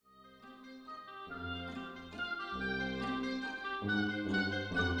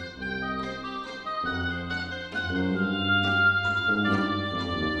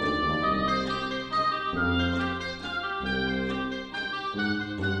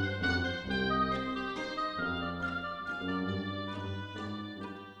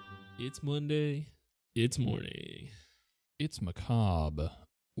It's Monday. It's morning. It's macabre.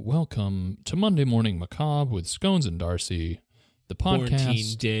 Welcome to Monday Morning Macabre with Scones and Darcy, the podcast.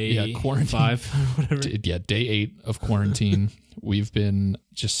 Quarantine day 5, whatever. Day 8 of quarantine. We've been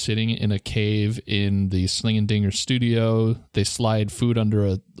just sitting in a cave in the Sling and Dinger studio. They slide food under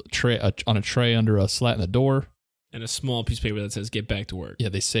a tray on a tray under a slat in the door, And a small piece of paper that says "Get back to work." Yeah,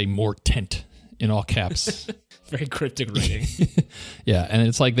 they say "more tent" in all caps. Very cryptic writing. Yeah, and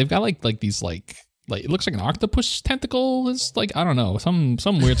it's like they've got like these like it looks like an octopus tentacle. It's like, I don't know, some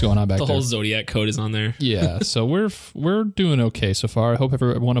weird's going on back The there. whole Zodiac code is on there. Yeah, so we're doing okay so far. I hope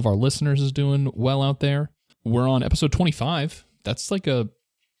every one of our listeners is doing well out there. We're on episode 25. That's like a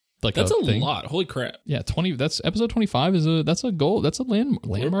That's a thing. lot. Holy crap. Yeah, 20. That's episode 25 that's a goal. That's a landmark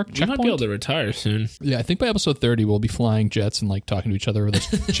We might checkpoint. be able to retire soon. Yeah, I think by episode 30 we'll be flying jets and like talking to each other with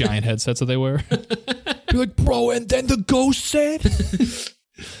those giant headsets that they wear. Be like, bro, and then the ghost said,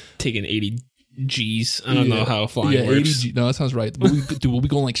 Taking 80 G's. I don't know how flying works. 80 G. No, that sounds right. We'll be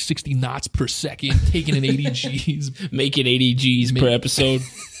going like 60 knots per second, taking an 80 G's. Making 80 G's per episode.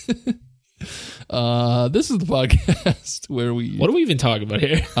 This is the podcast where we... What are we even talking about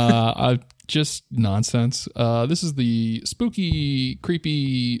here? Just nonsense. This is the spooky,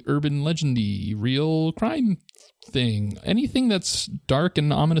 creepy, urban legendy, real crime thing. Anything that's dark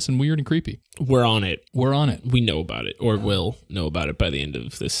and ominous and weird and creepy. We're on it. We're on it. We know about it, or will know about it by the end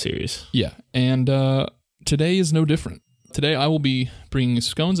of this series. Yeah, and today is no different. Today I will be bringing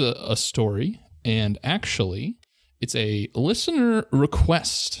Scones a story, and actually, it's a listener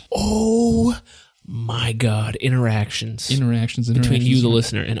request. Oh my God. Interactions between you, the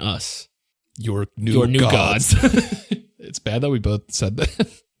listener, and us. Your new gods. It's bad that we both said that.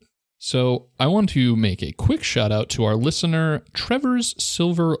 So I want to make a quick shout out to our listener, Trevor's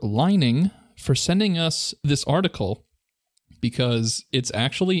Silver Lining, for sending us this article, because it's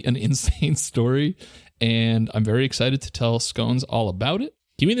actually an insane story, and I'm very excited to tell Scones all about it.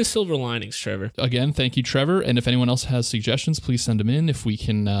 Give me the silver linings, Trevor. Again, thank you, Trevor. And if anyone else has suggestions, please send them in. If we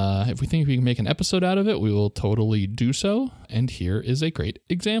can, if we think we can make an episode out of it, we will totally do so. And here is a great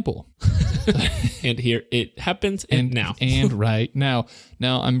example. And here it happens, and now. And right now.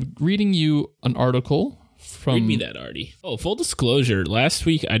 Now, I'm reading you an article from... Read me that, Artie. Oh, full disclosure. Last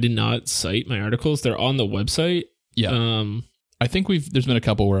week, I did not cite my articles. They're on the website. Yeah. I think there's been a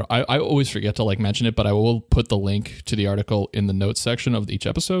couple where I always forget to mention it, but I will put the link to the article in the notes section of each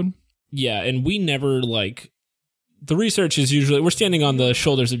episode. Yeah, and we never the research is usually, we're standing on the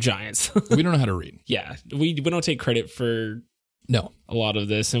shoulders of giants. We don't know how to read. Yeah, we don't take credit for a lot of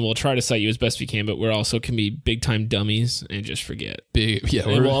this, and we'll try to cite you as best we can, but we're also can be big time dummies and just forget. And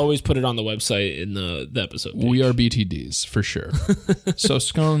we'll always put it on the website in the episode page. We are BTDs for sure. So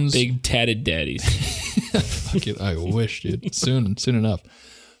Scones, big tatted daddies. Fuck it, I wish, dude. Soon enough.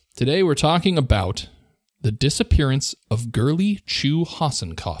 Today we're talking about the disappearance of Girly Chew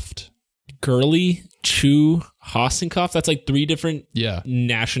Hassenkoft. Girly Chew Hassenkoft? That's like 3 different Yeah.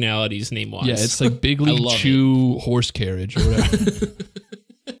 nationalities name-wise. Yeah, it's like Big League Chew Horse Carriage or whatever.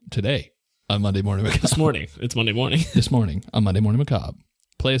 Today on Monday Morning Macabre. This morning. It's Monday morning. This morning on Monday Morning Macabre.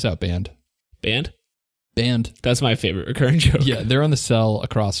 Play us out, band. Band? Band. That's my favorite recurring joke. Yeah, they're on the cell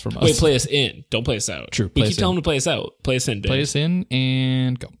across from us. Wait, play us in. Don't play us out. True. We keep telling them to play us out. Play us in, band. Play us in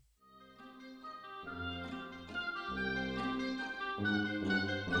and go.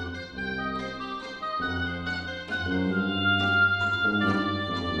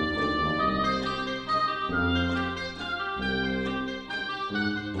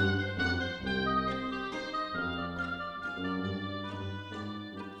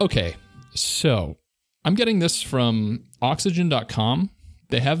 Okay, so I'm getting this from oxygen.com.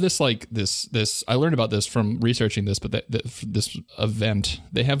 They have this I learned about this from researching this, but this event,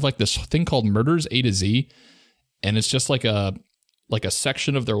 they have this thing called Murders A to Z, and it's just like a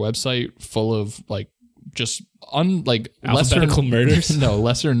section of their website full of just alphabetical murders. No,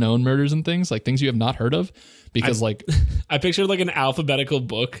 lesser known murders and things you have not heard of, because I pictured an alphabetical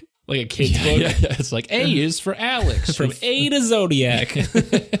book. Like a kid's book. Yeah. It's like A is for Alex. From A to Zodiac.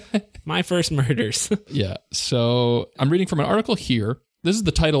 My first murders. Yeah. So I'm reading from an article here. This is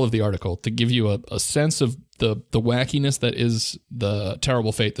the title of the article to give you a sense of the wackiness that is the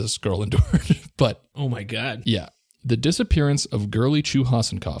terrible fate this girl endured. But oh my God. Yeah. The disappearance of Girly Chew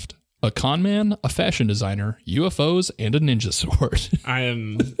Hassenkoft. A con man, a fashion designer, UFOs, and a ninja sword.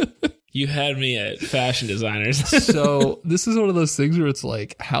 You had me at fashion designers. So this is one of those things where it's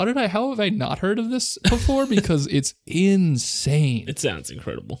like, how have I not heard of this before? Because it's insane. It sounds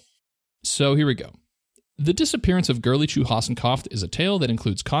incredible. So here we go. The disappearance of Girly Chew Hassenkoft is a tale that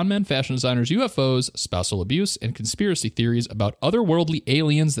includes conmen, fashion designers, UFOs, spousal abuse, and conspiracy theories about otherworldly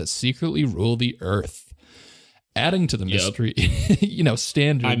aliens that secretly rule the Earth. Adding to the mystery,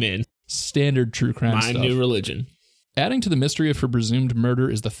 standard. I'm in. Standard true crime My stuff. new religion. Adding to the mystery of her presumed murder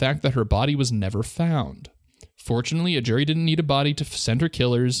is the fact that her body was never found. Fortunately, a jury didn't need a body to send her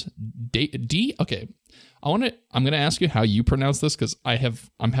killers. Okay. I'm going to ask you how you pronounce this because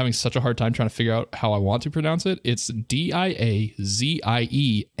I'm having such a hard time trying to figure out how I want to pronounce it. It's Diazien.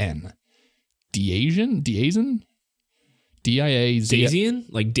 Diazien? Dazian?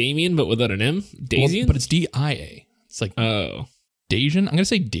 Like Damien, but without an M? Dazian? Well, but it's D-I-A. It's like Dazian. I'm going to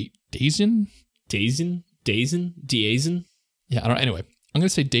say Dazian. Diazin? Yeah, I don't know. Anyway, I'm going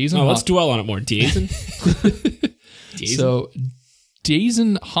to say Dazen. Oh, let's dwell on it more. Diazin? So,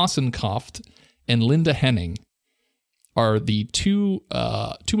 Dazen Hassenkoft and Linda Henning are the two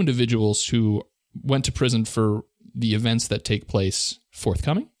individuals who went to prison for the events that take place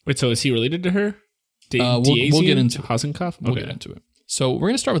forthcoming. Wait, so is he related to her? We'll get into Hassenkoff? We'll get into it. So we're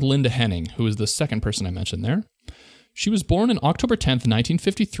going to start with Linda Henning, who is the second person I mentioned there. She was born on October 10th,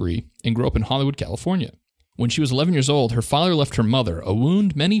 1953, and grew up in Hollywood, California. When she was 11 years old, her father left her mother, a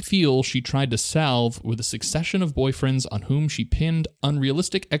wound many feel she tried to salve with a succession of boyfriends on whom she pinned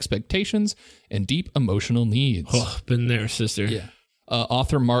unrealistic expectations and deep emotional needs. Oh, been there, sister. Yeah.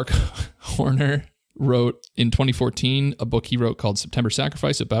 Author Mark Horner wrote in 2014 a book he wrote called September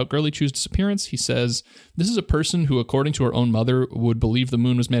Sacrifice about Girly Chew's disappearance. He says, "This is a person who, according to her own mother, would believe the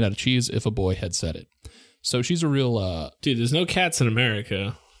moon was made out of cheese if a boy had said it." So she's a real... Dude, there's no cats in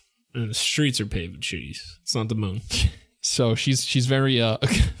America. And the streets are paved with cheese. It's not the moon. So she's very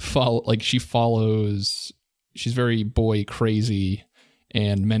she follows. She's very boy crazy,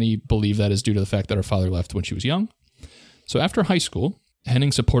 and many believe that is due to the fact that her father left when she was young. So after high school,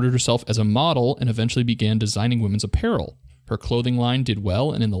 Henning supported herself as a model and eventually began designing women's apparel. Her clothing line did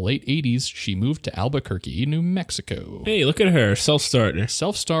well, and in the late 80s, she moved to Albuquerque, New Mexico. Hey, look at her, self-starter.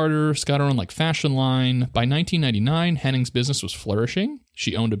 She's got her own fashion line. By 1999, Henning's business was flourishing.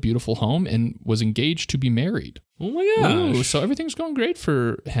 She owned a beautiful home and was engaged to be married. Oh my gosh. Ooh, so everything's going great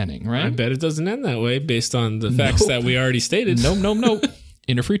for Henning, right? I bet it doesn't end that way based on the facts that we already stated. Nope.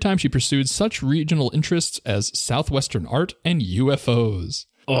 In her free time, she pursued such regional interests as Southwestern art and UFOs.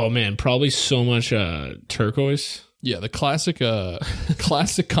 Oh man, probably so much turquoise. Yeah, the classic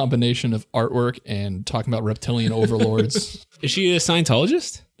combination of artwork and talking about reptilian overlords. Is she a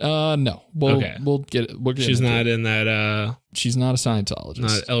Scientologist? No. We'll get it. She's not in that. She's not a Scientologist.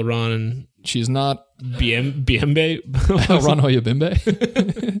 Not El Ron and. She's not Biembe. El Ron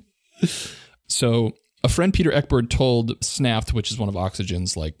Hoyabimbe. So a friend, Peter Ekberg, told Snapped, which is one of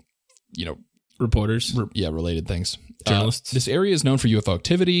Oxygen's reporters. Related things. Journalists. This area is known for UFO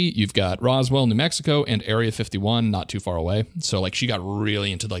activity. You've got Roswell, New Mexico, and Area 51, not too far away. So she got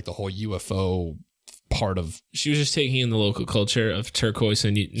really into the whole UFO part of... She was just taking in the local culture of turquoise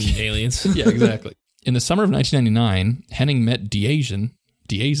and aliens. Yeah, exactly. In the summer of 1999, Henning met Diazien.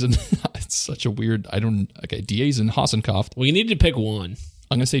 It's such a weird... Diazien Hassenkoft. Well, you need to pick one.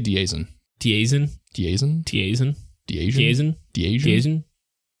 I'm going to say Diazien. Diazien?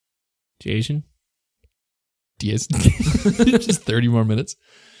 Just 30 more minutes.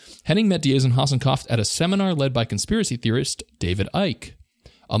 Henning met Diazien Hassenkoft at a seminar led by conspiracy theorist David Icke.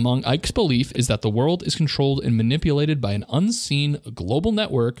 Among Icke's belief is that the world is controlled and manipulated by an unseen global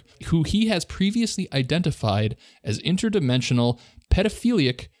network who he has previously identified as interdimensional,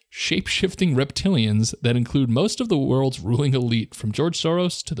 pedophilic, shape-shifting reptilians that include most of the world's ruling elite, from George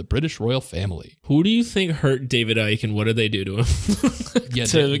Soros to the British royal family. Who do you think hurt David Icke, and what did they do to him? Yeah,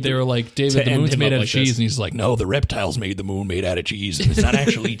 they were like, David, the moon's made out of cheese. And he's like, no, the reptiles made the moon made out of cheese. And it's not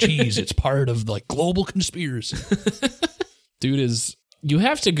actually cheese. It's part of global conspiracy. Dude is... You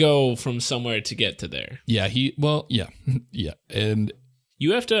have to go from somewhere to get to there. Yeah, yeah. And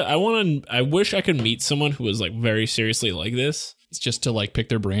you have to... I wish I could meet someone who was very seriously like this. It's just to pick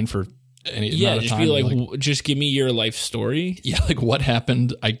their brain for any amount of time. Be just give me your life story. Yeah, what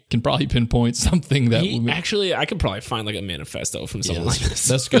happened. I can probably pinpoint something that... Actually, I could probably find a manifesto from someone like this.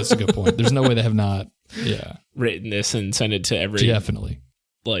 That's a good point. There's no way they have not written this and sent it to every... Definitely.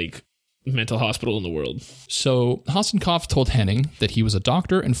 Mental hospital in the world. So Hassenkoft told Henning that he was a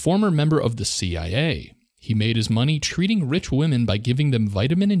doctor and former member of the CIA. He made his money treating rich women by giving them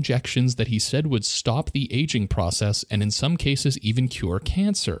vitamin injections that he said would stop the aging process and in some cases even cure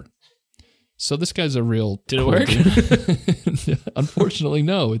cancer. So this guy's a real... Did it work? Unfortunately,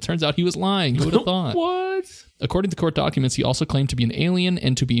 no. It turns out he was lying. Who would have thought? What? According to court documents, he also claimed to be an alien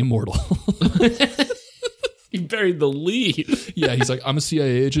and to be immortal. He buried the lead. Yeah, he's like, I'm a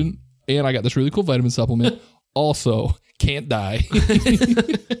CIA agent and I got this really cool vitamin supplement. Also, can't die.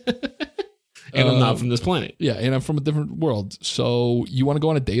 And I'm not from this planet. Yeah, and I'm from a different world. So you want to go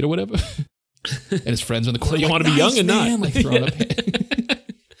on a date or whatever? And his friends are in the corner. So you want to be young and man, not? like throwing up.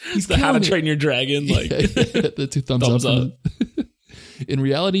 He's the How to Train Your Dragon. Like the 2 thumbs up. In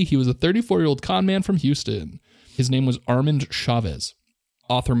reality, he was a 34-year-old con man from Houston. His name was Armand Chavez.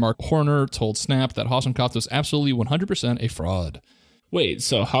 Author Mark Horner told Snap that Hasenkopf was absolutely 100% a fraud. Wait,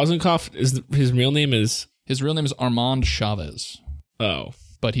 so Hasenkopf is his real name is? His real name is Armand Chavez. Oh.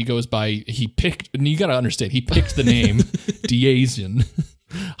 But he goes by, he picked, and you got to understand, he picked the name Diazin.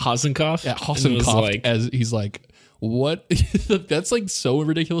 Hasenkopf? Yeah, Hasenkopf, like, as he's like, what? That's like so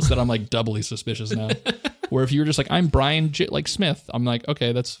ridiculous that I'm like doubly suspicious now. Where if you were just like, I'm Brian Smith, I'm like,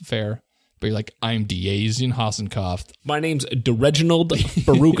 okay, that's fair. But you're like, I'm Diazin Hasenkopf. My name's Reginald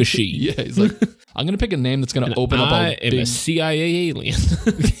Barukashi. Yeah, he's like, I'm going to pick a name that's going to open up a I am a CIA alien.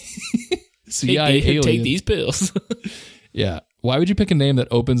 CIA alien. Take these pills. Yeah. Why would you pick a name that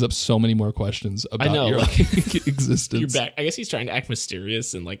opens up so many more questions about your like, existence? You're back. I guess he's trying to act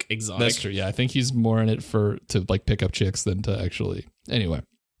mysterious and like exotic. That's true. Yeah, I think he's more in it to like pick up chicks than to actually. Anyway,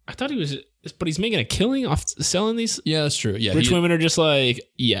 I thought he was, but he's making a killing off selling these. Yeah, that's true. Yeah, rich women are just like,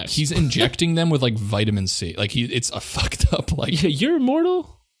 yes. He's injecting them with like vitamin C. Like it's a fucked up like. Yeah, you're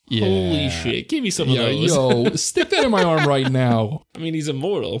immortal. Yeah. Holy shit! Give me some of those. Yo, stick that in my arm right now. I mean, he's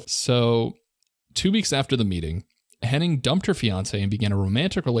immortal. So, 2 weeks after the meeting, Henning dumped her fiance and began a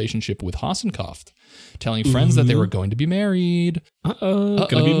romantic relationship with Hasenkopf, telling friends that they were going to be married. Gonna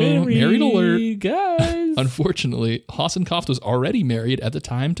be married. Married alert. Guys. Unfortunately, Hasenkopf was already married at the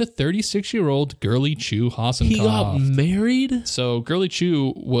time to 36-year-old Girly Chu Hasenkopf. He got married? So, Girly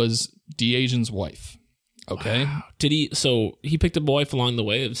Chu was Diazin's wife. Okay. Wow. Did he? So, he picked up a wife along the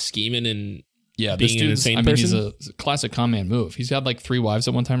way of scheming and yeah, being an insane person? He's a classic con man move. He's had like 3 wives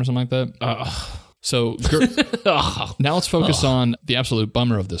at one time or something like that. So now let's focus on the absolute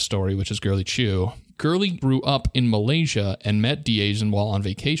bummer of this story, which is Girly Chu. Girly grew up in Malaysia and met Diazin while on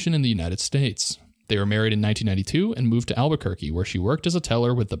vacation in the United States. They were married in 1992 and moved to Albuquerque, where she worked as a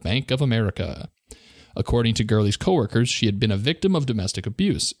teller with the Bank of America. According to Girly's coworkers, she had been a victim of domestic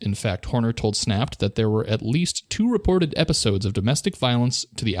abuse. In fact, Horner told Snapped that there were at least 2 reported episodes of domestic violence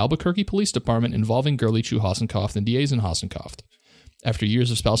to the Albuquerque Police Department involving Girly Chu Hasenkopf and Diazin Hasenkopf. After years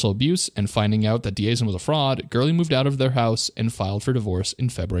of spousal abuse and finding out that Diazin was a fraud, Girly moved out of their house and filed for divorce in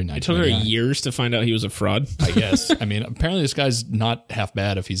February 1999. It took her years to find out he was a fraud. I guess. I mean, apparently this guy's not half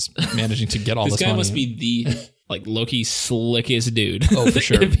bad if he's managing to get all this money. This guy must be the like Loki slickest dude. Oh, for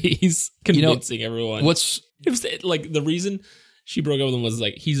sure. If he's convincing everyone. It like the reason she broke up with him was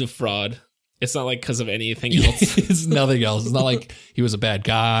like he's a fraud. It's not like because of anything else. It's nothing else. It's not like he was a bad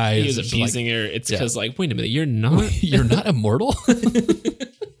guy. He was appeasing her. It's because like, wait a minute, you're not immortal?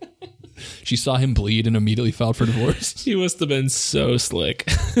 She saw him bleed and immediately filed for divorce. He must have been so slick.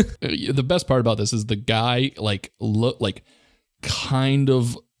 The best part about this is the guy kind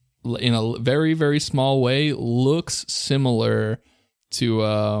of in a very, very small way looks similar to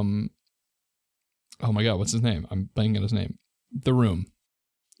oh my god, what's his name? I'm blanking on his name. The Room.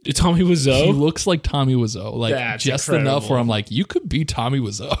 Tommy Wiseau? He looks like Tommy Wiseau. Like, that's just incredible. enough where I'm like, you could be Tommy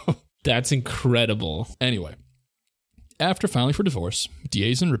Wiseau. That's incredible. Anyway, after filing for divorce,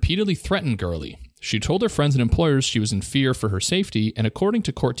 Diazin repeatedly threatened Girly. She told her friends and employers she was in fear for her safety, and according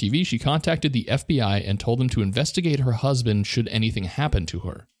to Court TV, she contacted the FBI and told them to investigate her husband should anything happen to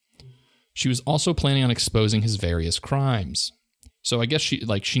her. She was also planning on exposing his various crimes. So I guess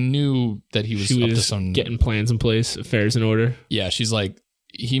she knew that he was up to some getting plans in place, affairs in order. Yeah, she's like,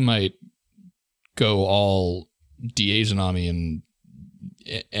 he might go all Diazin on me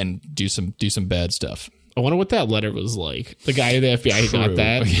and do some bad stuff. I wonder what that letter was like. The guy at the FBI who got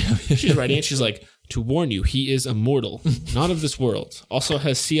that. She's writing it. She's like, to warn you, he is immortal, not of this world. Also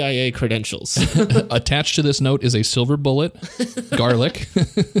has CIA credentials. Attached to this note is a silver bullet, garlic,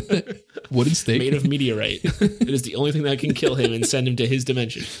 wooden stake. Made of meteorite. It is the only thing that can kill him and send him to his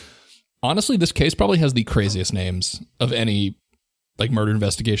dimension. Honestly, this case probably has the craziest names of any like murder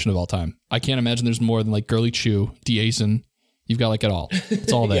investigation of all time. I can't imagine there's more than like Girly Chu, Diazin. You've got like it all.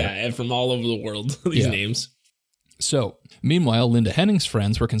 It's all there. Yeah, and from all over the world, these names. So, meanwhile, Linda Henning's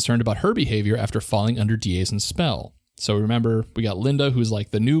friends were concerned about her behavior after falling under Diazin's spell. So remember, we got Linda, who's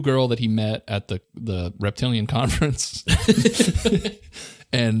like the new girl that he met at the reptilian conference.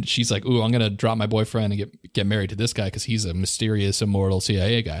 And she's like, ooh, I'm going to drop my boyfriend and get married to this guy because he's a mysterious, immortal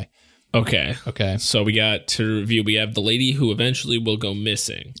CIA guy. Okay. So we got to review, we have the lady who eventually will go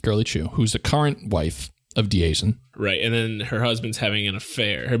missing. Girly Chu, who's the current wife of Diazin. Right. And then her husband's having an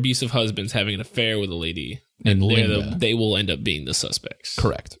affair. Her abusive husband's having an affair with a lady. And Linda. They will end up being the suspects.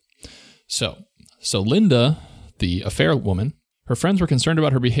 Correct. So Linda, the affair woman, her friends were concerned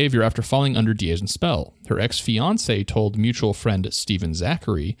about her behavior after falling under Diaz's spell. Her ex-fiancé told mutual friend Stephen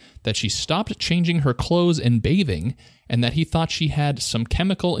Zachary that she stopped changing her clothes and bathing, and that he thought she had some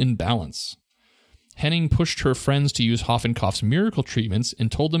chemical imbalance. Henning pushed her friends to use Hoffenkoff's miracle treatments and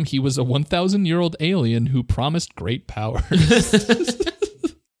told them he was a 1,000-year-old alien who promised great power.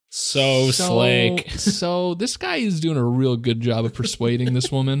 So slick. So this guy is doing a real good job of persuading this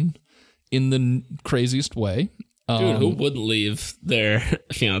woman in the craziest way. Dude, who wouldn't leave their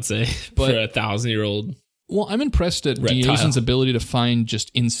fiance for a 1,000-year-old? Well, I'm impressed at reptile. Diaz's ability to find just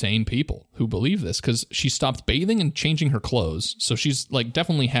insane people who believe this, because she stopped bathing and changing her clothes. So she's like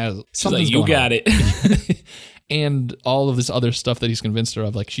definitely has something. You got it. And all of this other stuff that he's convinced her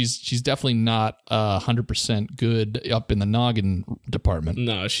of. Like she's definitely not 100% good up in the noggin department.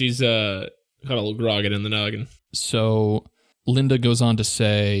 No, she's got a little grogget in the noggin. So Linda goes on to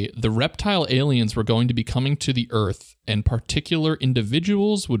say the reptile aliens were going to be coming to the Earth, and particular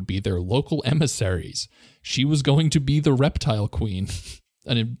individuals would be their local emissaries. She was going to be the reptile queen,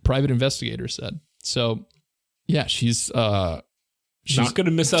 a private investigator said. So, yeah, she's not going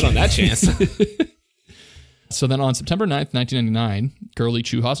to miss out on that chance. So then on September 9th, 1999, Girlie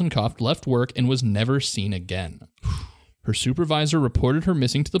Chu Hasenkopf left work and was never seen again. Her supervisor reported her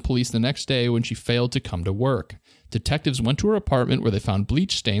missing to the police the next day when she failed to come to work. Detectives went to her apartment where they found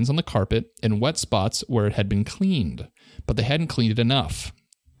bleach stains on the carpet and wet spots where it had been cleaned, but they hadn't cleaned it enough.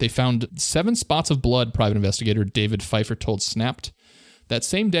 They found 7 spots of blood, private investigator David Pfeiffer told Snapped. That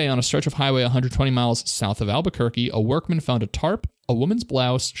same day, on a stretch of highway 120 miles south of Albuquerque, a workman found a tarp, a woman's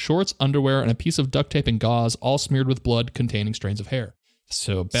blouse, shorts, underwear, and a piece of duct tape and gauze, all smeared with blood containing strands of hair.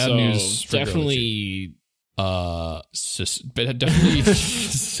 So bad news. For Definitely. But definitely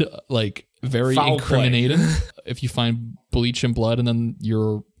like very Foul incriminating. If you find bleach and blood and then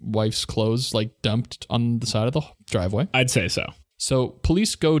your wife's clothes like dumped on the side of the driveway, I'd say so. So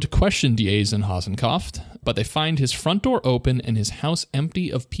police go to question Diaz and Hasenkopf, but they find his front door open and his house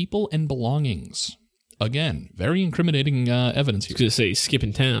empty of people and belongings. Again, very incriminating evidence here. I was going to say,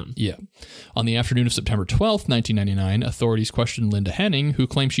 skipping town. Yeah. On the afternoon of September 12th, 1999, authorities questioned Linda Henning, who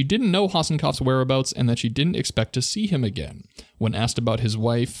claimed she didn't know Hasenkopf's whereabouts and that she didn't expect to see him again. When asked about his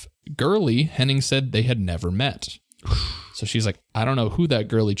wife, Girlie, Henning said they had never met. So she's like, I don't know who that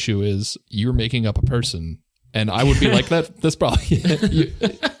Girlie Chu is. You're making up a person. And I would be like, that's probably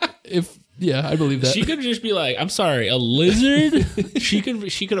yeah, I believe that. She could just be like, I'm sorry, a lizard? she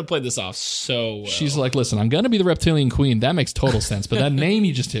could have played this off so well. She's like, listen, I'm going to be the reptilian queen. That makes total sense. But that name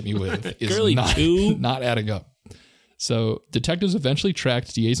you just hit me with is not adding up. So detectives eventually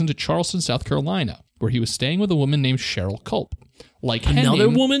tracked Diaz into Charleston, South Carolina, where he was staying with a woman named Cheryl Culp. Like another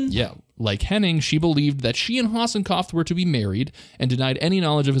woman? Yeah. Like Henning, she believed that she and Hasenkopf were to be married and denied any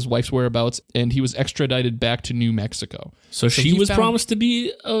knowledge of his wife's whereabouts, and he was extradited back to New Mexico. So she was promised to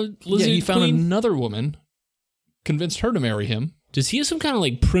be a lizard he found queen? another woman, convinced her to marry him. Does he have some kind of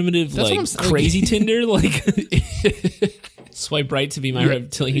like primitive, like crazy Tinder? Like, swipe right to be my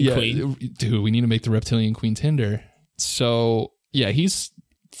reptilian queen? Dude, we need to make the reptilian queen Tinder. So, yeah, he's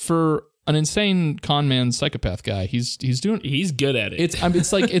for an insane con man psychopath guy. He's good at it.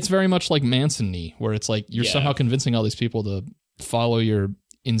 It's very much like Manson-y, where it's like you're somehow convincing all these people to follow your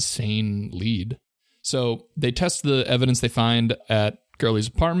insane lead. So they test the evidence they find at Girlie's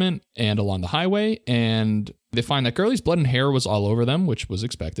apartment and along the highway, and they find that Girlie's blood and hair was all over them, which was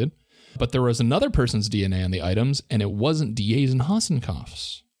expected. But there was another person's DNA on the items, and it wasn't Diaz and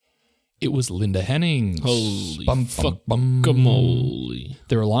Hasenkopf's. It was Linda Henning's. Holy fuck-a-moly.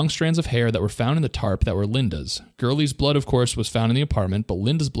 There were long strands of hair that were found in the tarp that were Linda's. Girlie's blood, of course, was found in the apartment, but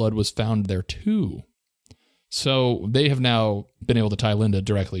Linda's blood was found there too. So they have now been able to tie Linda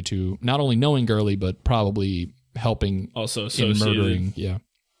directly to not only knowing Girlie, but probably helping also in murdering. Yeah.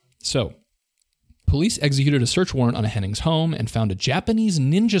 So police executed a search warrant on Henning's home and found a Japanese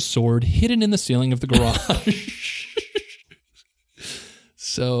ninja sword hidden in the ceiling of the garage.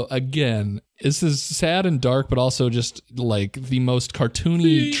 So again, this is sad and dark, but also just like the most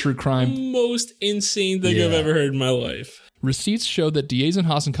cartoony true crime. Most insane thing I've ever heard in my life. Receipts showed that Diaz and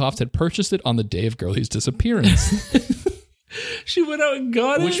Hasenkopf had purchased it on the day of Girlie's disappearance. She went out and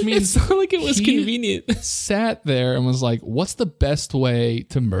got it. Which means it's not like it was convenient. Sat there and was like, what's the best way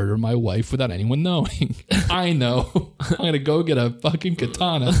to murder my wife without anyone knowing? I know. I'm going to go get a fucking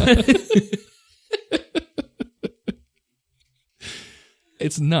katana.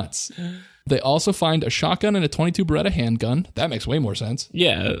 It's nuts. They also find a shotgun and a .22 Beretta handgun. That makes way more sense.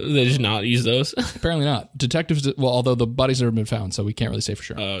 Yeah, they just not use those. Apparently not. Detectives, although the bodies have never been found, so we can't really say for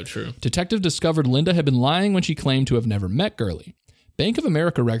sure. Oh, true. Detectives discovered Linda had been lying when she claimed to have never met Girlie. Bank of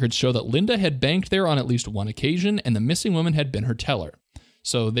America records show that Linda had banked there on at least one occasion, and the missing woman had been her teller.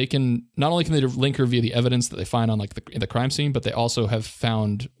 So they can not only can they link her via the evidence that they find on like the crime scene, but they also have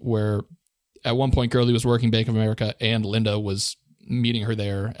found where at one point Gurley was working Bank of America and Linda was meeting her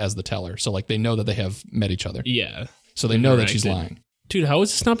there as the teller. So like they know that they have met each other. Yeah. So they know that she's lying. Dude, how has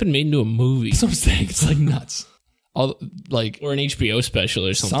this not been made into a movie? That's what I'm saying. It's like nuts. Or an HBO special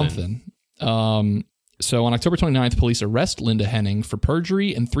or something. So on October 29th, police arrest Linda Henning for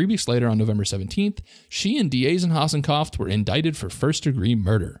perjury, and 3 weeks later, on November 17th, she and Diesen-Hassenkoft were indicted for first-degree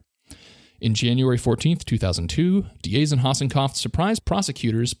murder. In January 14th, 2002, Diesen-Hassenkoft surprised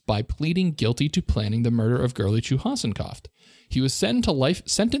prosecutors by pleading guilty to planning the murder of Gurley Chu-Hassenkoft. He was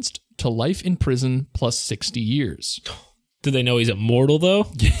sentenced to life in prison plus 60 years. Do they know he's immortal, though?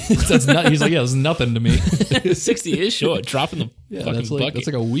 He's like, yeah, it's nothing to me. 60 is short. Dropping the fucking bucket. That's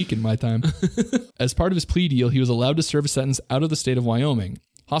like a week in my time. As part of his plea deal, he was allowed to serve a sentence out of the state of Wyoming.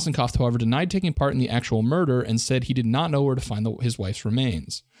 Hassenkoft, however, denied taking part in the actual murder and said he did not know where to find his wife's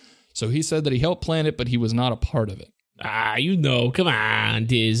remains. So he said that he helped plan it, but he was not a part of it. Come on,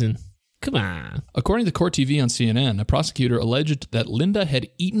 Diesen. Come on. According to Court TV on CNN, a prosecutor alleged that Linda had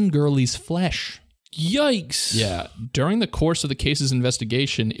eaten Gurley's flesh. Yikes. Yeah. During the course of the case's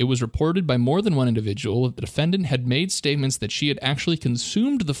investigation, it was reported by more than one individual that the defendant had made statements that she had actually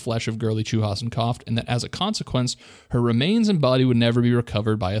consumed the flesh of Gurley Chu-Hassenkoft and that as a consequence, her remains and body would never be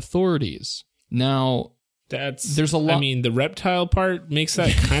recovered by authorities. Now, there's a lot. I mean, the reptile part makes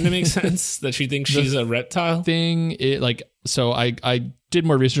that kind of make sense that she thinks she's a reptile. So I did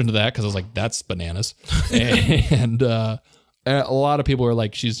more research into that because I was like, that's bananas. And a lot of people are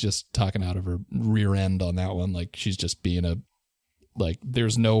like, she's just talking out of her rear end on that one. Like, she's just being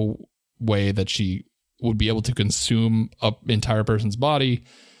there's no way that she would be able to consume an entire person's body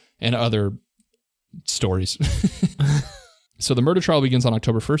and other stories. So the murder trial begins on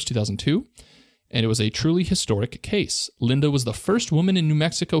October 1st, 2002. And it was a truly historic case. Linda was the first woman in New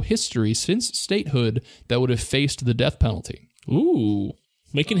Mexico history since statehood that would have faced the death penalty. Ooh,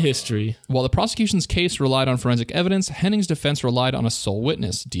 making history. While the prosecution's case relied on forensic evidence, Henning's defense relied on a sole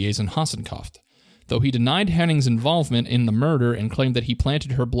witness, Diesen-Hassenkoft. Though he denied Henning's involvement in the murder and claimed that he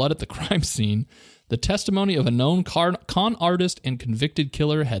planted her blood at the crime scene, the testimony of a known con artist and convicted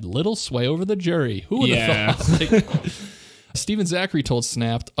killer had little sway over the jury. Who would have thought? Stephen Zachary told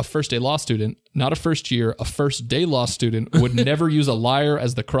Snapped, a first-day law student, not a first-year, a first-day law student, would never use a liar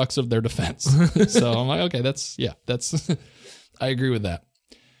as the crux of their defense. So I'm like, okay, that's I agree with that.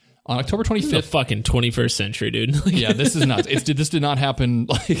 On October 25th... This is the fucking 21st century, dude. Yeah, this is nuts. This did not happen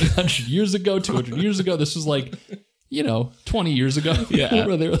like 100 years ago, 200 years ago. This was like, 20 years ago.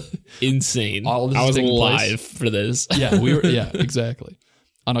 Yeah. Insane. All this I was alive place. For this. Yeah, exactly.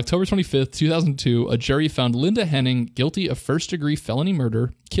 On October 25th, 2002, a jury found Linda Henning guilty of first-degree felony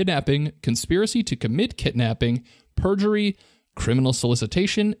murder, kidnapping, conspiracy to commit kidnapping, perjury, criminal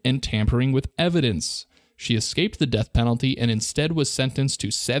solicitation, and tampering with evidence. She escaped the death penalty and instead was sentenced to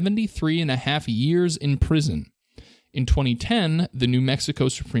 73.5 years in prison. In 2010, the New Mexico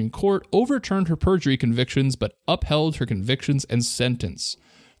Supreme Court overturned her perjury convictions but upheld her convictions and sentence.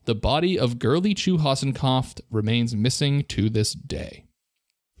 The body of Gurley Chu-Hassenkoft remains missing to this day.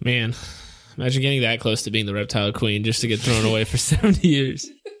 Man, imagine getting that close to being the reptile queen just to get thrown away for 70 years.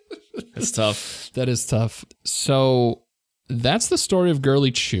 That's tough. That is tough. So that's the story of Gurley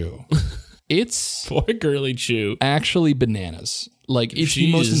Chu. It's poor Gurley Chu. Actually bananas. Like, it's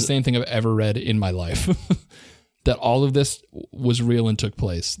the most insane thing I've ever read in my life. That all of this was real and took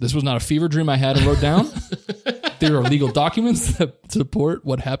place. This was not a fever dream I had and wrote down. There are legal documents that support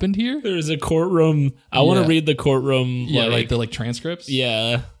what happened here. There's a courtroom. I want to read the courtroom. Yeah, like the transcripts.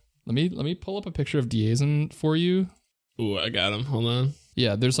 Yeah. Let me pull up a picture of Diesen for you. Ooh, I got him. Hold on.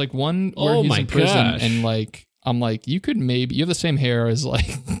 Yeah, there's like one where he's in prison and like I'm like, you have the same hair as like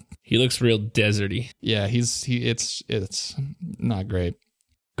he looks real deserty. Yeah, it's not great.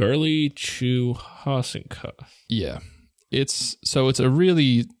 Gurley Chu-Hassenkoft. Yeah. It's a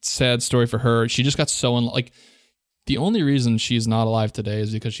really sad story for her. She just got so the only reason she's not alive today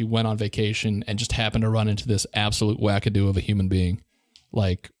is because she went on vacation and just happened to run into this absolute wackadoo of a human being.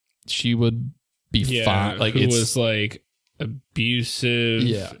 Like, she would be fine. Like, it was like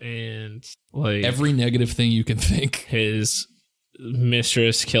abusive and like every negative thing you can think. His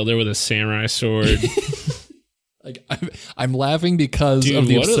mistress killed her with a samurai sword. Like, I'm laughing because of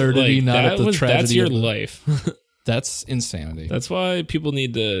the absurdity, not at the tragedy. That's your life. That's insanity. That's why people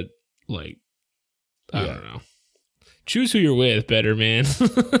need to, I don't know. Choose who you're with better, man.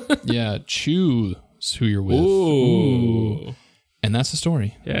 Yeah, choose who you're with. Ooh. And that's the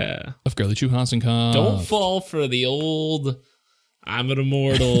story. Yeah. Of Gurley Chu-Hassenkoft. Don't fall for the old I'm an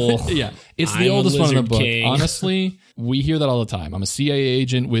immortal. Yeah, it's I'm the oldest one in the Lizard book. King. Honestly, we hear that all the time. I'm a CIA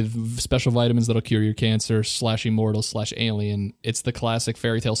agent with special vitamins that'll cure your cancer / immortal / alien. It's the classic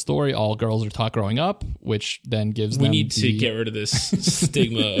fairy tale story. All girls are taught growing up, which then gives them We need to get rid of this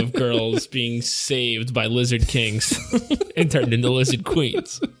stigma of girls being saved by lizard kings and turned into lizard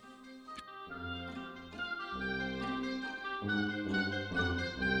queens.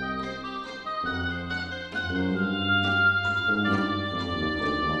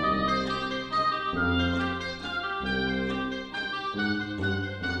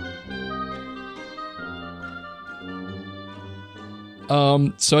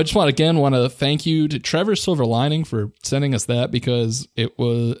 So I just want to thank you to Trevor Silverlining for sending us that, because it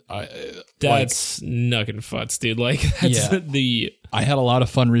was That's nuckin' futz, dude. Like, that's I had a lot of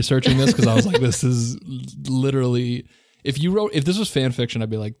fun researching this because I was like, this is literally, if this was fan fiction, I'd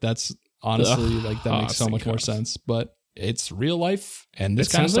be like, that's honestly like that makes so much more sense. But it's real life, and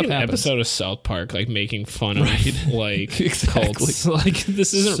this kind of stuff like an happens. episode of South Park, like making fun of like cults. Like,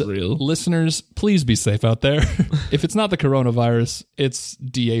 this isn't real. Listeners, please be safe out there. If it's not the coronavirus, it's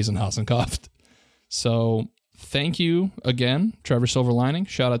DAs and Hassenkopf. So thank you again, Trevor Silverlining.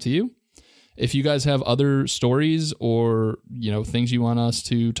 Shout out to you. If you guys have other stories or things you want us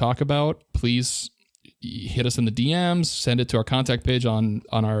to talk about, please hit us in the DMs. Send it to our contact page on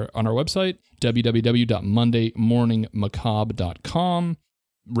our website, www.mondaymorningmacabre.com.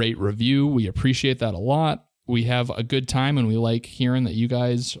 Rate, review. We appreciate that a lot. We have a good time, and we like hearing that you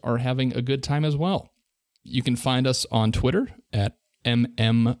guys are having a good time as well. You can find us on Twitter at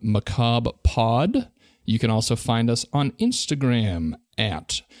MMMacabrePod. You can also find us on Instagram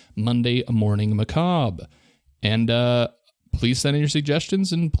at Monday Morning Macabre. And please send in your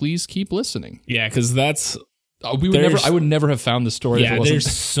suggestions, and please keep listening. Yeah, because that's... I would never have found this story if it wasn't.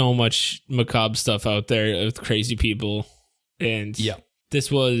 There's so much macabre stuff out there with crazy people. And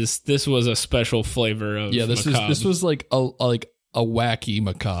this was a special flavor of macabre. This was like a wacky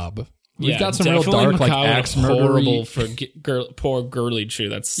macabre. We've got some real definitely dark, like axe murder. Horrible for poor Girly True.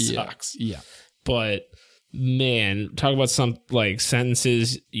 That sucks. Yeah. But man, talk about some like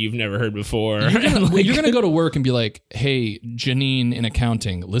sentences you've never heard before. You're gonna go to work and be like, "Hey, Janine in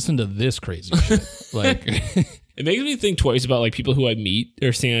accounting, listen to this crazy shit." Like, it makes me think twice about like people who I meet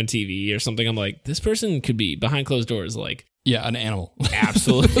or see on TV or something. I'm like, this person could be behind closed doors. Like, an animal.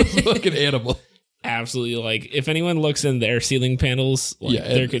 Absolutely, like an animal. Absolutely. Like, if anyone looks in their ceiling panels,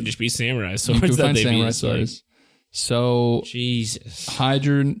 there could just be samurai swords that they've used. Swords. So, Jesus. Hide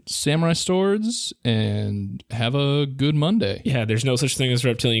your samurai swords and have a good Monday. Yeah, there's no such thing as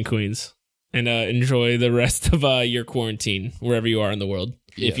reptilian queens. And enjoy the rest of your quarantine, wherever you are in the world,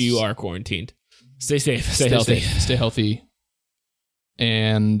 if you are quarantined. Stay safe. Stay healthy. Stay healthy.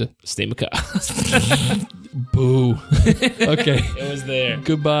 And stay macabre. Boo. Okay. It was there.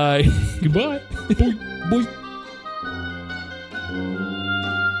 Goodbye. Goodbye. Boy. Boy.